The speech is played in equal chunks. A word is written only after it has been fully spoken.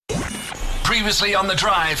Previously on The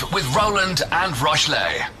Drive with Roland and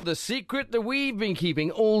Vrille. The secret that we've been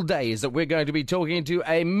keeping all day is that we're going to be talking to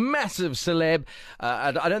a massive celeb.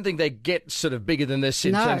 I don't think they get sort of bigger than this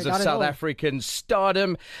in terms of South African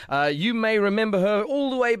stardom. You may remember her all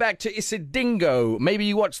the way back to Isidingo. Maybe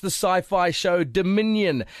you watched the sci-fi show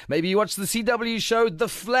Dominion. Maybe you watched the CW show The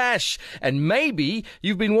Flash. And maybe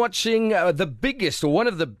you've been watching the biggest, or one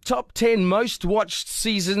of the top 10 most watched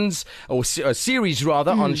seasons, or series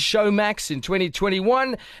rather, on Showmax in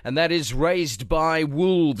 2021, and that is Raised by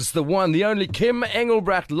Wolves. The one, the only Kim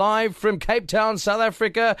Engelbrecht, live from Cape Town, South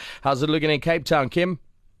Africa. How's it looking in Cape Town, Kim?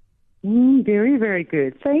 Very, very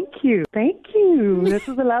good. Thank you. Thank you. This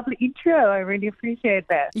was a lovely intro. I really appreciate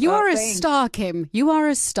that. You are a star, Kim. You are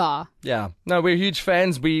a star. Yeah. No, we're huge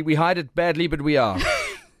fans. We hide it badly, but we are.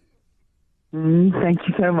 Thank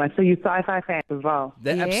you so much. So you sci-fi fans as well?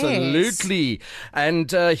 Yes. Absolutely.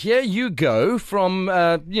 And here you go from,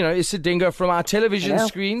 Isidingo, from our television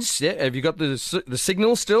screens. Yeah, have you got the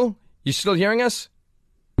signal still? You still hearing us?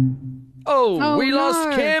 Oh, we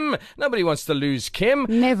lost Kim. Nobody wants to lose Kim.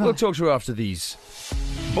 Never. We'll talk to her after these.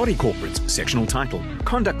 Body corporates, sectional title,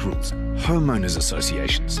 conduct rules, homeowners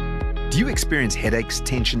associations. Do you experience headaches,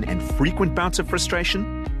 tension, and frequent bouts of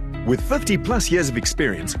frustration? With 50 plus years of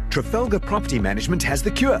experience, Trafalgar Property Management has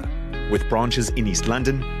the cure. With branches in East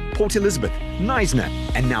London, Port Elizabeth, Knysna,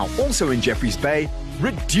 and now also in Jeffreys Bay,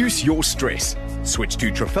 reduce your stress. Switch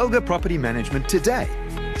to Trafalgar Property Management today.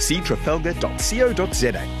 See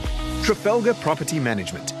trafalgar.co.za. Trafalgar Property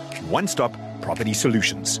Management. One-stop property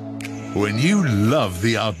solutions. When you love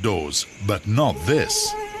the outdoors, but not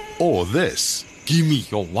this or this, give me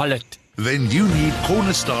your wallet. Then you need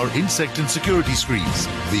Cornerstar Insect and Security Screens,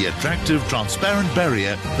 the attractive, transparent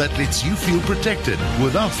barrier that lets you feel protected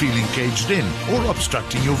without feeling caged in or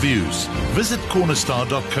obstructing your views. Visit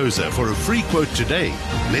cornerstar.co.za for a free quote today.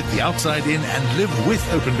 Let the outside in and live with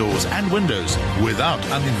open doors and windows without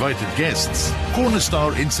uninvited guests.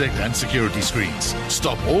 Cornerstar Insect and Security Screens.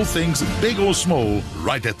 Stop all things big or small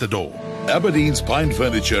right at the door. Aberdeen's Pine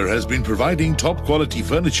Furniture has been providing top quality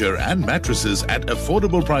furniture and mattresses at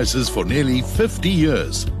affordable prices for nearly 50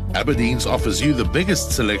 years. Aberdeen's offers you the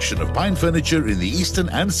biggest selection of pine furniture in the Eastern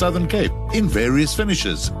and Southern Cape in various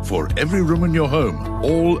finishes for every room in your home,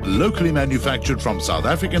 all locally manufactured from South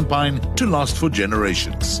African pine to last for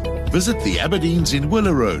generations. Visit the Aberdeens in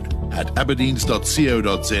Willow Road at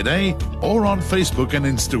aberdeens.co.za or on Facebook and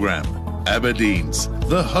Instagram. Aberdeens,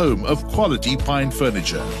 the home of quality pine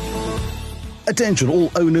furniture. Attention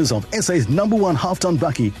all owners of SA's #1 half-ton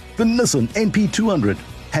bakkie, the Nissan NP200.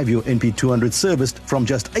 Have your NP200 serviced from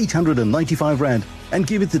just 895 Rand and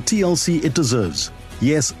give it the TLC it deserves.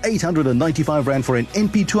 Yes, 895 Rand for an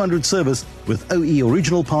NP200 service with OE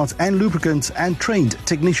original parts and lubricants and trained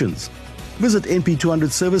technicians. Visit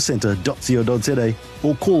np200servicecentre.co.za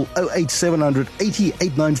or call 08700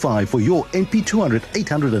 8895 for your NP200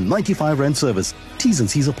 895 Rand service. T's and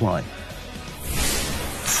C's apply.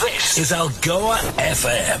 This is Algoa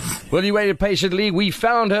FM. Well, you waited patiently. We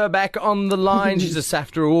found her back on the line. She's a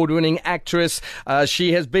SAFTA award-winning actress.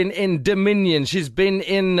 She has been in Dominion. She's been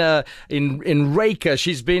in Reyka.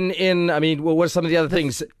 She's been in, what are some of the other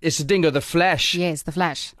things? Isidingo, The Flash. Yes, The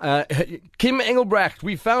Flash. Kim Engelbrecht,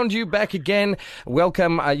 we found you back again.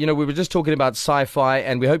 Welcome. We were just talking about sci-fi,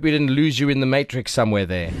 and we hope we didn't lose you in the Matrix somewhere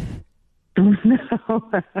there. No.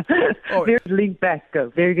 Very good link back,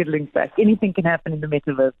 go. Very good link back. Anything can happen in the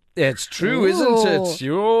metaverse. It's true, isn't it?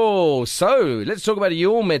 So, let's talk about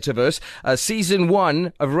your metaverse. Season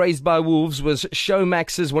 1 of Raised by Wolves was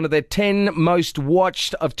Showmax's one of their 10 most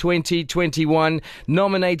watched of 2021,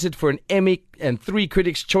 nominated for an Emmy and 3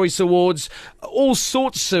 Critics' Choice Awards, all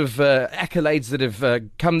sorts of accolades that have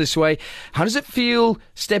come this way. How does it feel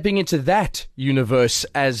stepping into that universe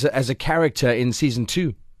as a character in Season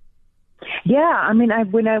 2? Yeah, when I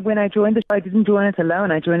joined the show, I didn't join it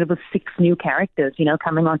alone. I joined it with 6 new characters,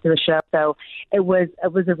 coming onto the show. So it was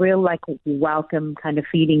a real welcome kind of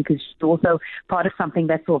feeling, because it's also part of something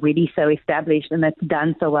that's already so established and that's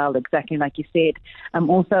done so well, exactly like you said. I'm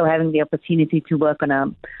also having the opportunity to work on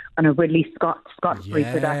a Ridley Scott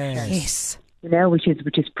production. Yes. Which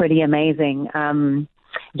is pretty amazing. And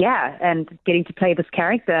getting to play this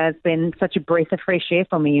character has been such a breath of fresh air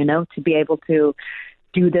for me, to be able to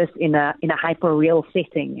do this in a hyper real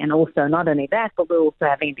setting. And also not only that, but we're also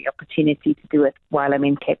having the opportunity to do it while I'm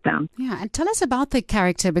in Cape Town. Yeah, and tell us about the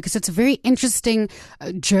character, because it's a very interesting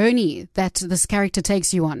journey that this character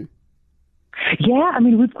takes you on. Yeah,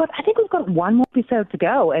 we've got one more episode to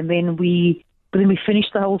go, and then we But then we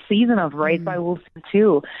finished the whole season of Raised by Wolves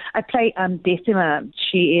 2. I play Decima.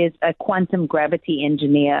 She is a quantum gravity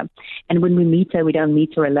engineer. And when we meet her, we don't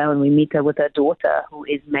meet her alone. We meet her with her daughter, who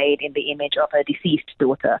is made in the image of her deceased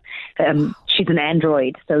daughter. She's an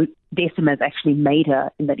android, so Decima has actually made her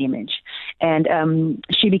in that image. And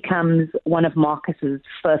she becomes one of Marcus's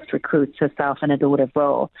first recruits, herself and her daughter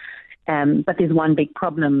Vrille. But there's one big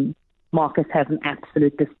problem. Marcus has an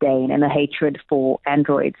absolute disdain and a hatred for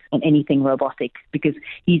androids and anything robotic, because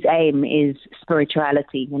his aim is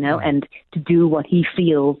spirituality, and to do what he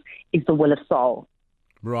feels is the will of soul.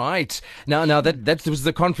 Right. Now that was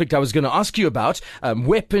the conflict I was going to ask you about.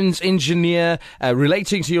 Weapons engineer,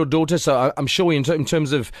 relating to your daughter. So I'm sure in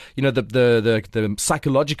terms of, the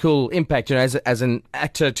psychological impact, as an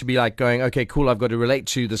actor, to be like going, okay, cool, I've got to relate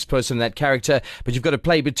to this person, that character, but you've got to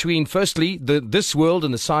play between, firstly, this world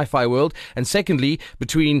and the sci-fi world, and secondly,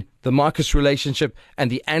 between the Marcus relationship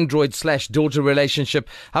and the android/daughter relationship.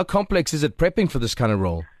 How complex is it prepping for this kind of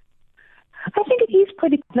role? I think it is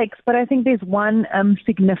pretty complex, but I think there's one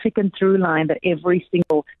significant through line that every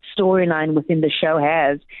single storyline within the show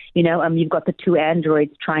has. You've got the two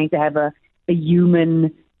androids trying to have a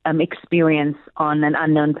human experience on an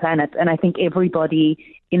unknown planet. And I think everybody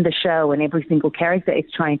in the show and every single character is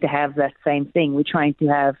trying to have that same thing. We're trying to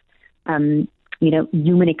have,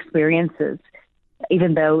 human experiences,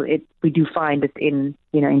 even though we do find it in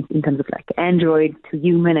terms of like android to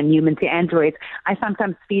human and human to android. I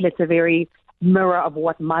sometimes feel it's a very mirror of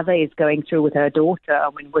what mother is going through with her daughter,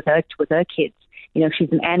 with her kids.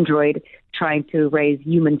 She's an android trying to raise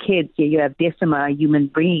human kids. You have Decima, a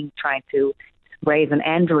human being, trying to raise an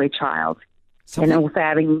android child. And also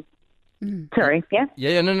having... Sorry, yeah?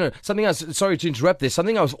 Yeah, no. Something else, sorry to interrupt, there's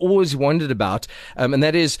something I was always wondered about, and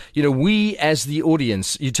that is, we as the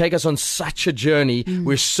audience, you take us on such a journey,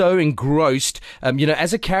 we're so engrossed,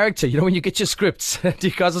 as a character, when you get your scripts,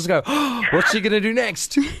 you guys just go, oh, what's she going to do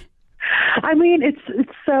next? I mean,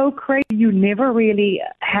 it's so crazy. You never really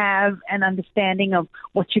have an understanding of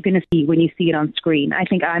what you're going to see when you see it on screen. I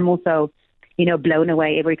think I'm also, blown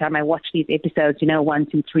away every time I watch these episodes, 1,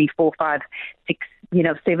 2, 3, 4, 5, 6,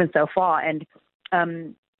 7 so far. And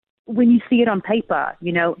when you see it on paper,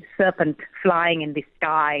 serpent flying in the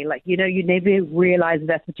sky, you never realize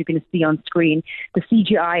that's what you're going to see on screen. The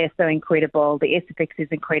CGI is so incredible. The SFX is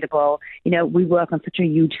incredible. We work on such a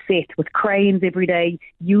huge set with cranes every day,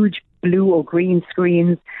 huge blue or green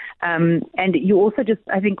screens. And you also just,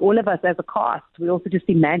 I think all of us as a cast, we also just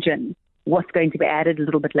imagine what's going to be added a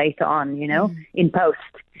little bit later on, in post.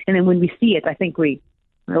 And then when we see it, I think we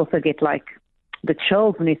also get the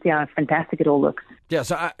chills when you see how fantastic it all looks. Yeah,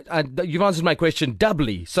 so you've answered my question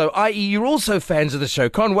doubly. So, i.e., you're also fans of the show.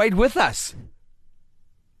 Can't wait with us.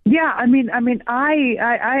 Yeah, I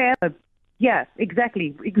am. Yeah,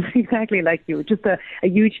 exactly like you. Just a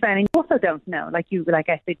huge fan, and you also don't know, like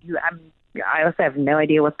I said, I also have no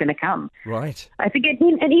idea what's going to come. Right. I think,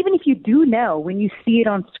 and even if you do know, when you see it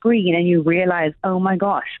on screen and you realize, oh my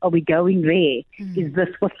gosh, are we going there? Is this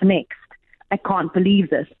what's next? I can't believe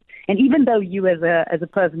this. And even though you as a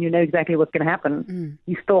person, know exactly what's going to happen,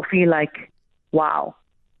 you still feel like, wow.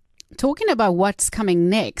 Talking about what's coming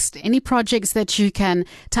next, any projects that you can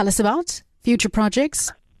tell us about? Future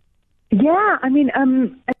projects? Yeah, I mean,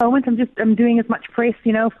 at the moment I'm doing as much press,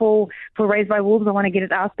 for Raised by Wolves. I want to get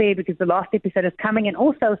it out there because the last episode is coming, and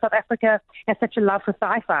also South Africa has such a love for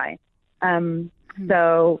sci-fi.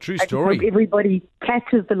 So true I story. hope everybody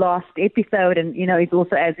catches the last episode and, is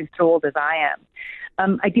also as enthralled as I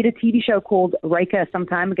am. I did a TV show called Reyka some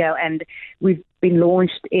time ago, and we've been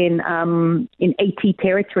launched in 80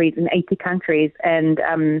 territories, in 80 countries,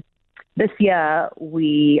 and this year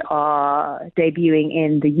we are debuting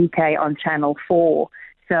in the UK on Channel 4.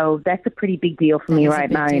 So that's a pretty big deal for me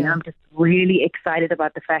right now. I'm just really excited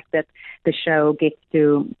about the fact that the show gets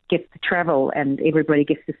to travel and everybody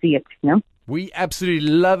gets to see it, We absolutely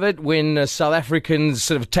love it when South Africans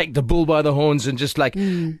sort of take the bull by the horns and just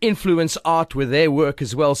influence art with their work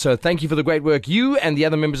as well. So thank you for the great work you and the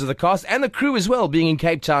other members of the cast and the crew as well being in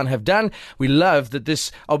Cape Town have done. We love that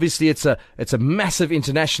this, obviously it's a massive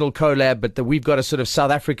international collab, but that we've got a sort of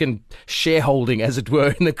South African shareholding, as it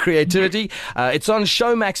were, in the creativity. It's on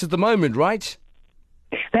Showmax at the moment, right?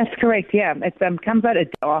 That's correct, yeah. It comes out a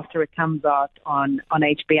day after it comes out on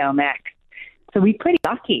HBO Max. So we're pretty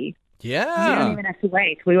lucky. Yeah. We don't even have to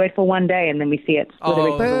wait. We wait for one day and then we see it.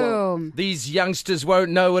 Boom. These youngsters won't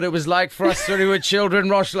know what it was like for us when we were children,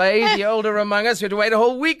 Rochley. The older among us, we had to wait a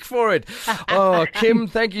whole week for it. Oh, Kim,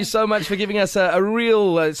 thank you so much for giving us a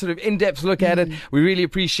real sort of in-depth look at it. We really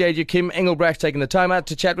appreciate you, Kim Engelbrecht, taking the time out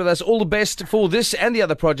to chat with us. All the best for this and the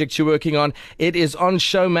other projects you're working on. It is on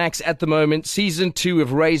Showmax at the moment. Season 2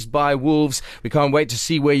 of Raised by Wolves. We can't wait to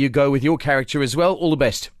see where you go with your character as well. All the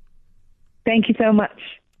best. Thank you so much.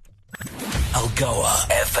 Algoa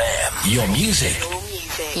FM. Your music.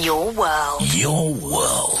 Your world. Your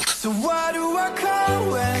world. So why do I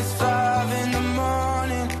call when it's